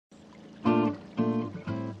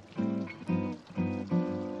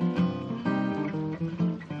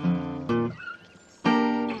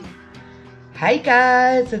Hi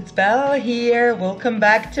guys, it's Belle here. Welcome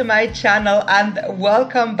back to my channel and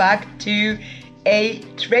welcome back to a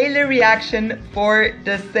trailer reaction for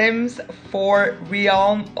The Sims 4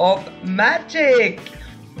 Realm of Magic.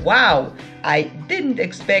 Wow, I didn't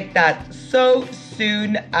expect that so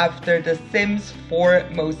soon after The Sims 4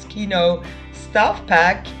 Moschino Stuff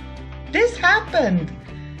Pack. This happened.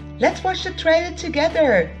 Let's watch the trailer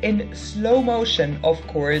together in slow motion, of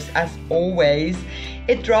course, as always.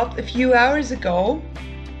 It dropped a few hours ago.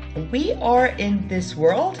 We are in this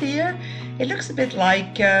world here. It looks a bit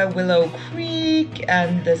like Willow Creek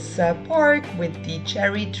and this park with the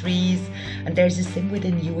cherry trees. And there's a Sim with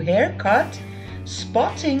a new haircut.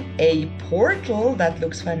 Spotting a portal that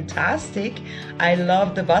looks fantastic. I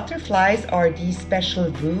love the butterflies. Are these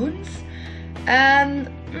special runes?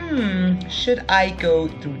 And should I go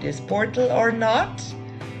through this portal or not?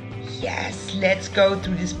 Yes, let's go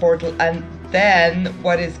through this portal. And then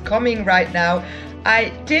what is coming right now, I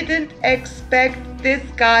didn't expect this,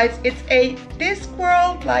 guys. It's a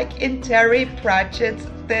Discworld, like in Terry Pratchett's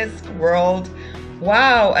Discworld.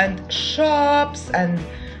 Wow, and shops and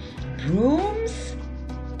brooms,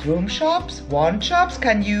 broom shops, wand shops.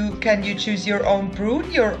 Can you choose your own broom,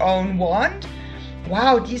 your own wand?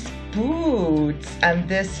 Wow, these boots and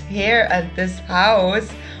this hair and this house.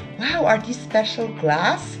 Wow, are these special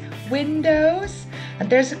glass windows? And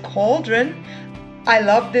there's a cauldron. I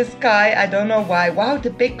love this guy. I don't know why. Wow, the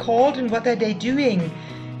big cauldron. What are they doing?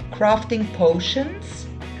 Crafting potions?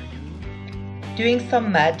 Doing some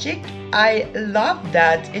magic? I love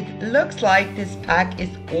that. It looks like this pack is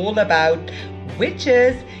all about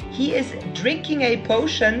witches. He is drinking a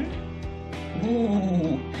potion.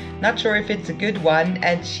 Ooh, not sure if it's a good one.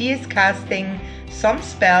 And she is casting some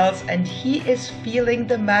spells and he is feeling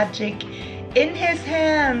the magic in his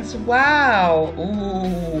hands. Wow.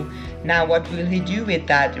 Ooh. Now what will he do with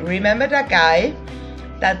that? Remember that guy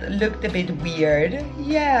that looked a bit weird?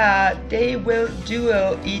 Yeah, they will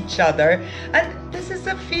duel each other. And this is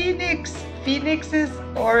a phoenix. Phoenixes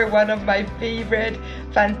are one of my favorite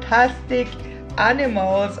fantastic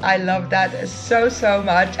animals. I love that so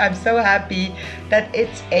much. I'm so happy that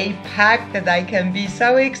it's a pack that I can be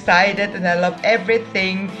so excited, and I love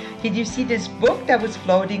everything. Did you see this book that was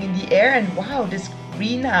floating in the air? And wow, this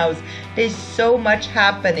greenhouse, there's so much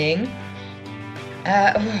happening.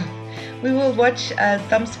 We will watch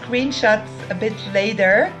some screenshots a bit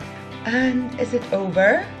later. And is it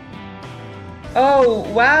over? Oh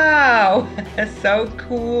wow, so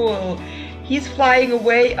cool. He's flying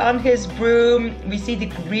away on his broom. We see the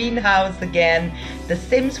greenhouse again. The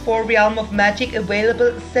Sims 4 Realm of Magic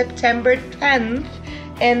available September 10th.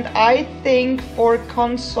 And I think for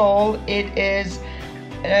console it is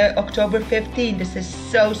October 15th. This is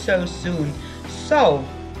so soon. So,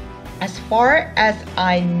 as far as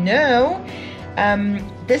I know,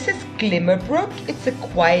 this is Glimmerbrook. It's a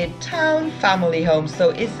quiet town, family home. So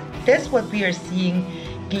is this what we are seeing,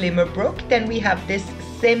 Glimmerbrook? Then we have this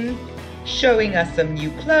Sim showing us some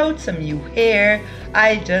new clothes, some new hair.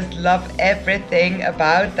 I just love everything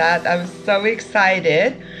about that. I'm so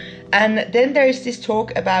excited. And then there is this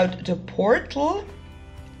talk about the portal.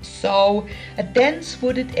 So, a dense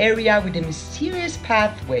wooded area with a mysterious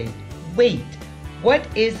pathway. Wait, what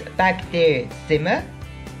is back there, Simmer?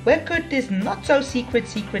 Where could this not so secret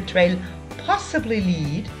trail possibly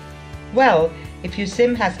lead? Well, if your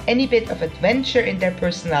Sim has any bit of adventure in their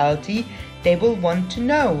personality, they will want to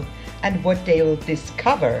know. And what they will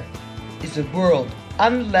discover is a world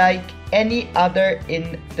unlike any other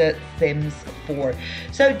in The Sims 4.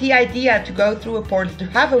 So the idea to go through a portal, to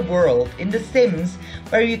have a world in The Sims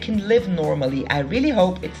where you can live normally, I really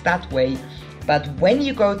hope it's that way. But when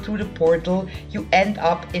you go through the portal, you end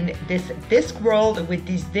up in this world with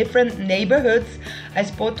these different neighborhoods. I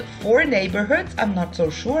spot 4 neighborhoods. I'm not so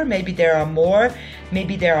sure. Maybe there are more,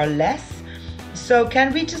 maybe there are less. So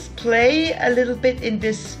can we just play a little bit in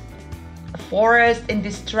this forest, in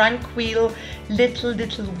this tranquil little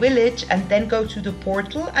village, and then go to the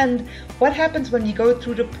portal? And what happens when you go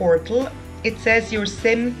through the portal? It says your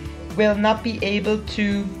Sim will not be able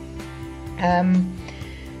to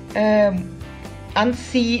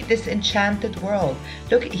unsee this enchanted world.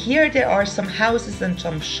 Look, here there are some houses and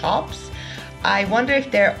some shops. I wonder if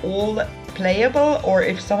they're all playable or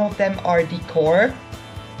if some of them are decor.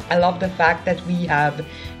 I love the fact that we have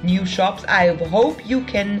new shops. I hope you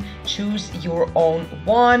can choose your own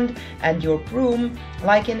wand and your broom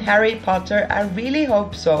like in Harry Potter. I really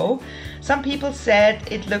hope so. Some people said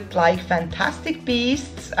it looked like Fantastic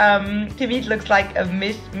Beasts. To me it looks like a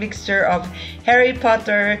mixture of Harry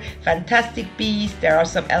Potter, Fantastic Beasts. There are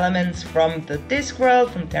some elements from the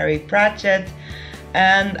Discworld, from Terry Pratchett.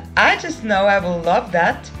 and I just know I will love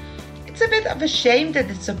that. It's a bit of a shame that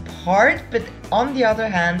it's apart, but on the other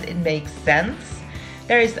hand, it makes sense.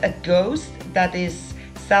 There is a ghost that is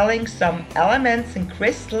selling some elements and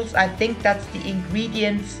crystals. I think that's the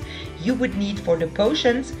ingredients you would need for the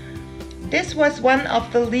potions. This was one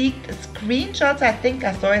of the leaked screenshots. I think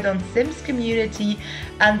I saw it on Sims community,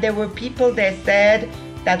 and there were people that said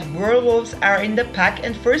that werewolves are in the pack,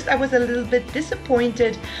 and first I was a little bit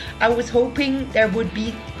disappointed. I was hoping there would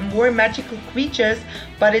be more magical creatures,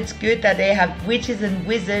 but it's good that they have witches and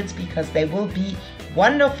wizards, because they will be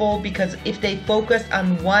wonderful, because if they focus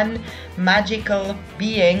on one magical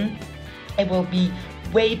being, it will be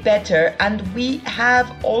way better. And we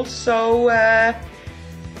have also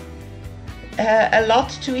a lot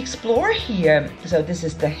to explore here. So this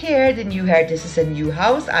is the hair, the new hair. This is a new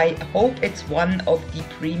house. I hope it's one of the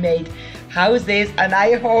pre-made houses, and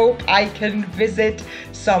I hope I can visit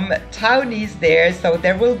some townies there. So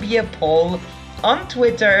there will be a poll on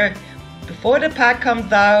Twitter before the pack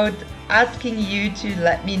comes out, asking you to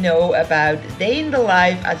let me know about day in the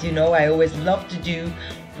life. As you know, I always love to do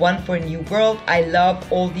one for a new world. I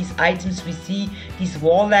love all these items we see, these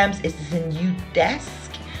wall lamps. Is this a new desk?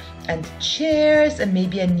 And chairs, and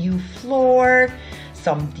maybe a new floor,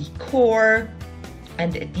 some decor,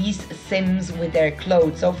 and these Sims with their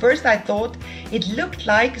clothes. So first I thought it looked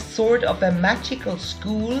like sort of a magical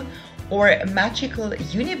school or a magical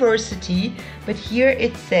university, but here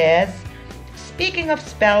it says, speaking of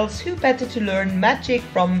spells, who better to learn magic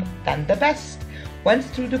from than the best? Once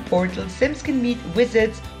through the portal, Sims can meet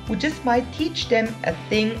wizards who just might teach them a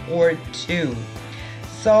thing or two.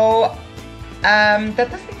 So that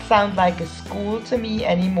doesn't sound like a school to me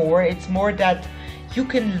anymore. It's more that you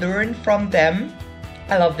can learn from them.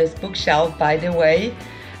 I love this bookshelf, by the way,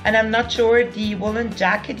 and I'm not sure the woolen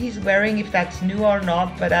jacket he's wearing, if that's new or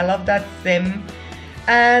not, but I love that Sim,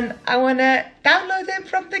 and I want to download him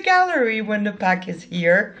from the gallery when the pack is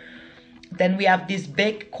here. Then we have this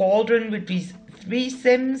big cauldron with these 3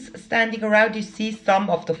 Sims standing around. You see some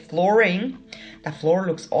of the flooring. The floor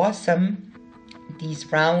looks awesome.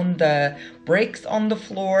 These round bricks on the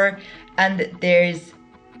floor, and there's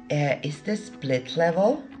is this split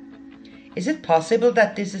level? Is it possible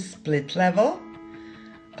that this is split level?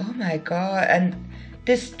 Oh my god. And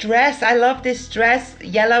this dress, I love this dress.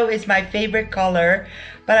 Yellow is my favorite color,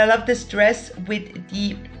 but I love this dress with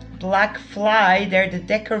the black fly there, the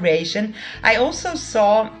decoration. I also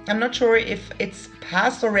saw, I'm not sure if it's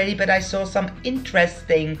passed already, but I saw some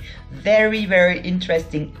interesting, very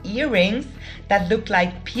interesting earrings that look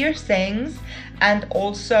like piercings, and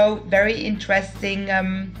also very interesting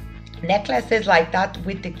necklaces like that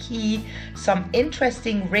with the key, some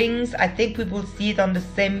interesting rings. I think we will see it on the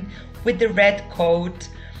Sim with the red coat.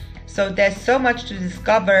 So there's so much to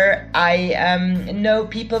discover. I know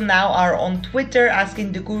people now are on Twitter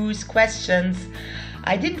asking the gurus questions.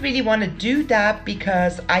 I didn't really want to do that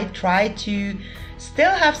because I try to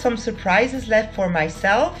still have some surprises left for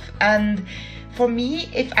myself. And for me,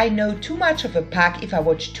 if I know too much of a pack, if I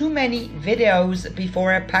watch too many videos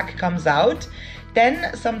before a pack comes out,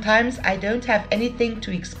 then sometimes I don't have anything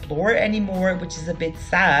to explore anymore, which is a bit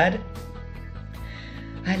sad.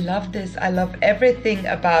 I love this. I love everything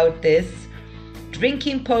about this.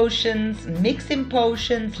 Drinking potions, mixing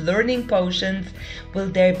potions, learning potions. Will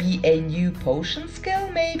there be a new potion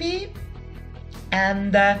skill maybe?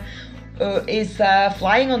 And is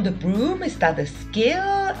flying on the broom, is that a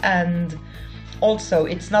skill? And also,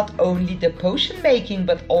 it's not only the potion making,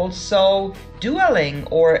 but also dueling,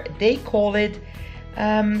 or they call it,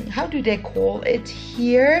 how do they call it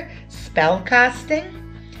here? Spell casting.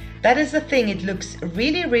 That is the thing. It looks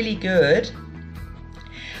really good.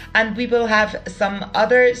 And we will have some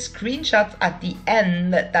other screenshots at the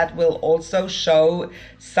end that will also show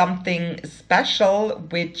something special,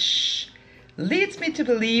 which leads me to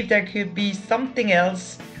believe there could be something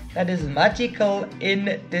else that is magical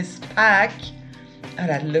in this pack. Oh,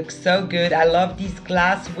 that looks so good. I love these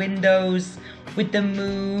glass windows with the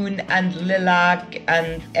moon and lilac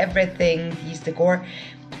and everything, these decor.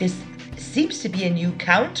 This seems to be a new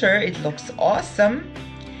counter. It looks awesome.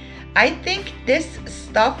 I think this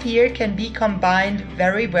stuff here can be combined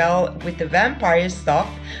very well with the vampire stuff.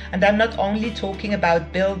 And I'm not only talking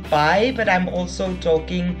about build buy, but I'm also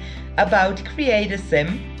talking about create a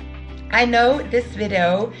sim. I know this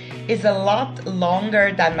video is a lot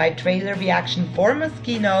longer than my trailer reaction for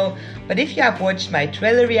Moschino, but if you have watched my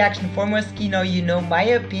trailer reaction for Moschino, you know my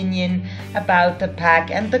opinion about the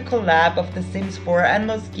pack and the collab of The Sims 4 and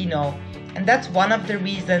Moschino. And that's one of the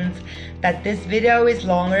reasons that this video is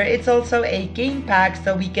longer. It's also a game pack,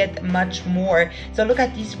 so we get much more. So look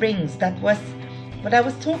at these rings. That was what I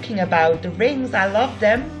was talking about, the rings, I love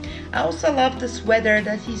them. I also love the sweater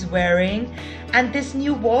that he's wearing, and this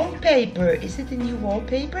new wallpaper. Is it a new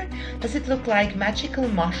wallpaper? Does it look like magical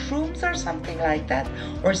mushrooms or something like that?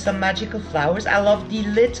 Or some magical flowers? I love the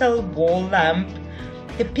little wall lamp,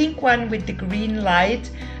 the pink one with the green light,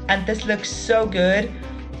 and this looks so good.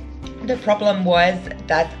 The problem was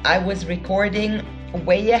that I was recording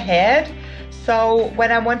way ahead, so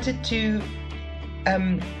when I wanted to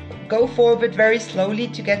go forward very slowly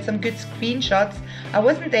to get some good screenshots, I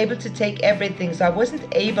wasn't able to take everything. So I wasn't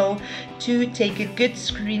able to take a good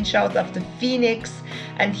screenshot of the phoenix,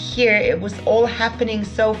 and here it was all happening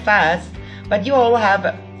so fast. But you all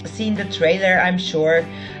have seen the trailer, I'm sure,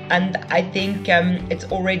 and I think it's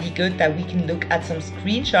already good that we can look at some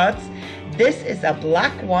screenshots. This is a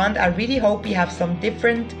black wand. I really hope we have some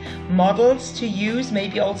different models to use,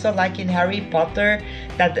 maybe also like in Harry Potter,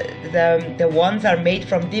 that the wands are made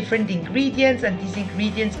from different ingredients, and these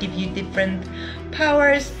ingredients give you different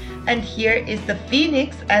powers. And here is the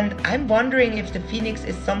phoenix, and I'm wondering if the phoenix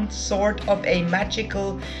is some sort of a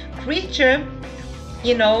magical creature,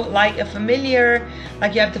 you know, like a familiar,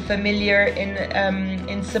 like you have the familiar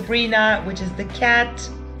in Sabrina, which is the cat.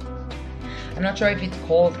 I'm not sure if it's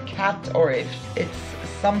called cat or if it's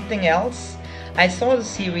something else. I saw the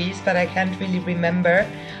series, but I can't really remember.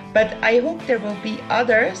 But I hope there will be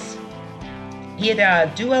others. Here they are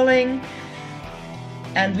dueling,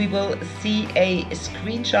 and we will see a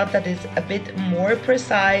screenshot that is a bit more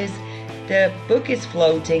precise. The book is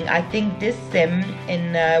floating. I think this sim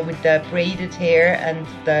in with the braided hair and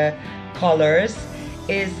the colors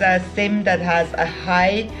is a sim that has a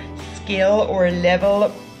high skill or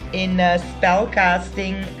level in spell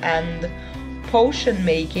casting and potion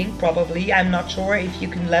making, probably. I'm not sure if you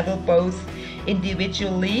can level both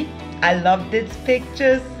individually. I love this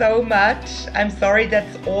picture so much. I'm sorry,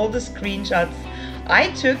 that's all the screenshots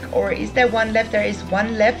I took. Or is there one left? There is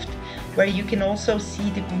one left where you can also see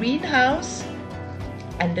the greenhouse,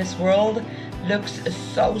 and this world looks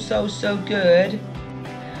so good.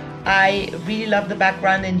 I really love the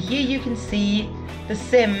background, and here you can see the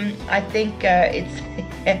sim. I think it's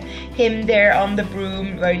him there on the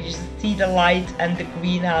broom, where you see the light and the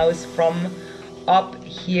greenhouse from up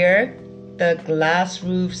here. The glass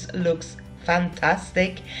roofs looks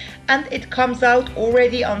fantastic, and it comes out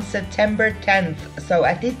already on September 10th, so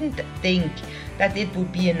I didn't think that it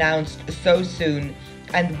would be announced so soon.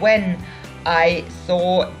 And when I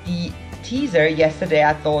saw the teaser yesterday,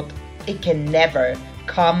 I thought it can never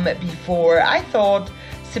come before. I thought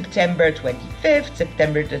September 25th,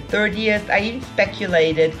 September the 30th. I even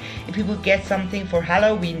speculated if we would get something for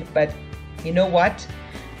Halloween, but you know what?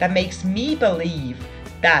 That makes me believe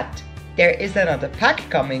that there is another pack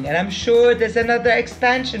coming, and I'm sure there's another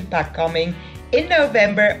expansion pack coming in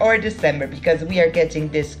November or December, because we are getting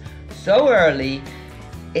this so early.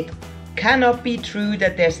 It cannot be true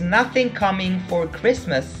that there's nothing coming for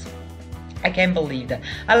Christmas. I can't believe that.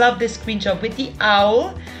 I love this screenshot with the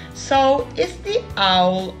owl. So is the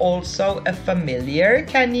owl also a familiar?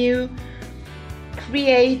 Can you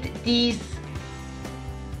create these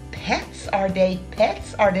pets? Are they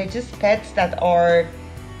pets? Are they just pets that are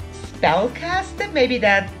spell casted? Maybe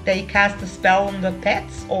that they cast a spell on the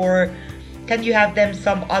pets, or can you have them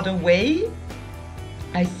some other way?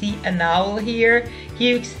 I see an owl here.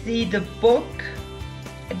 Here you see the book.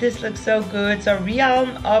 This looks so good. So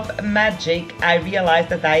Realm of Magic. I realized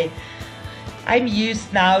that I'm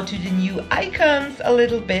used now to the new icons a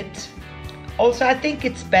little bit. Also, I think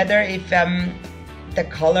it's better if the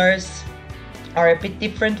colors are a bit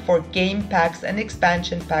different for game packs and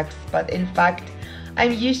expansion packs, but in fact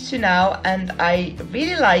I'm used to now, and I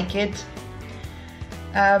really like it.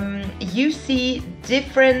 You see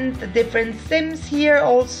different sims here,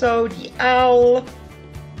 also the owl.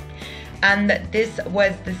 And this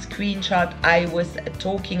was the screenshot I was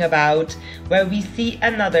talking about, where we see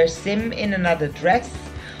another sim in another dress.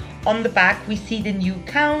 On the back we see the new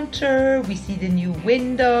counter, we see the new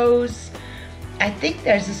windows. I think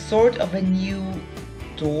there's a sort of a new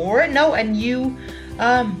door. No, a new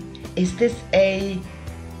is this a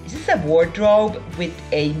wardrobe with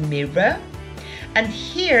a mirror? And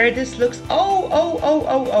here this looks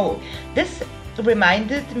this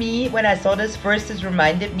reminded me, when I saw this first, it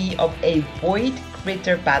reminded me of a void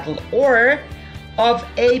critter battle or of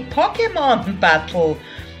a Pokemon battle.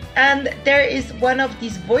 And there is one of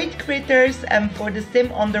these void critters for the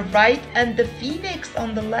sim on the right and the phoenix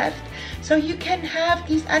on the left. So you can have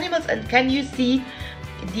these animals. And can you see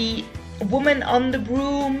the woman on the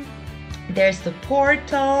broom? There's the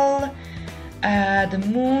portal, the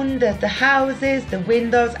moon, the houses, the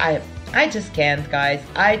windows. I I just can't, guys.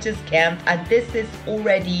 I just can't. And this is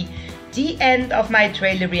already the end of my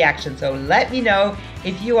trailer reaction. So let me know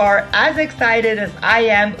if you are as excited as I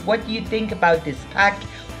am. What do you think about this pack?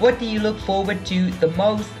 What do you look forward to the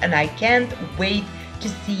most? And I can't wait to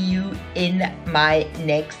see you in my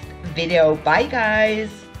next video. Bye, guys.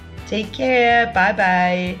 Take care. Bye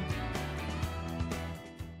bye.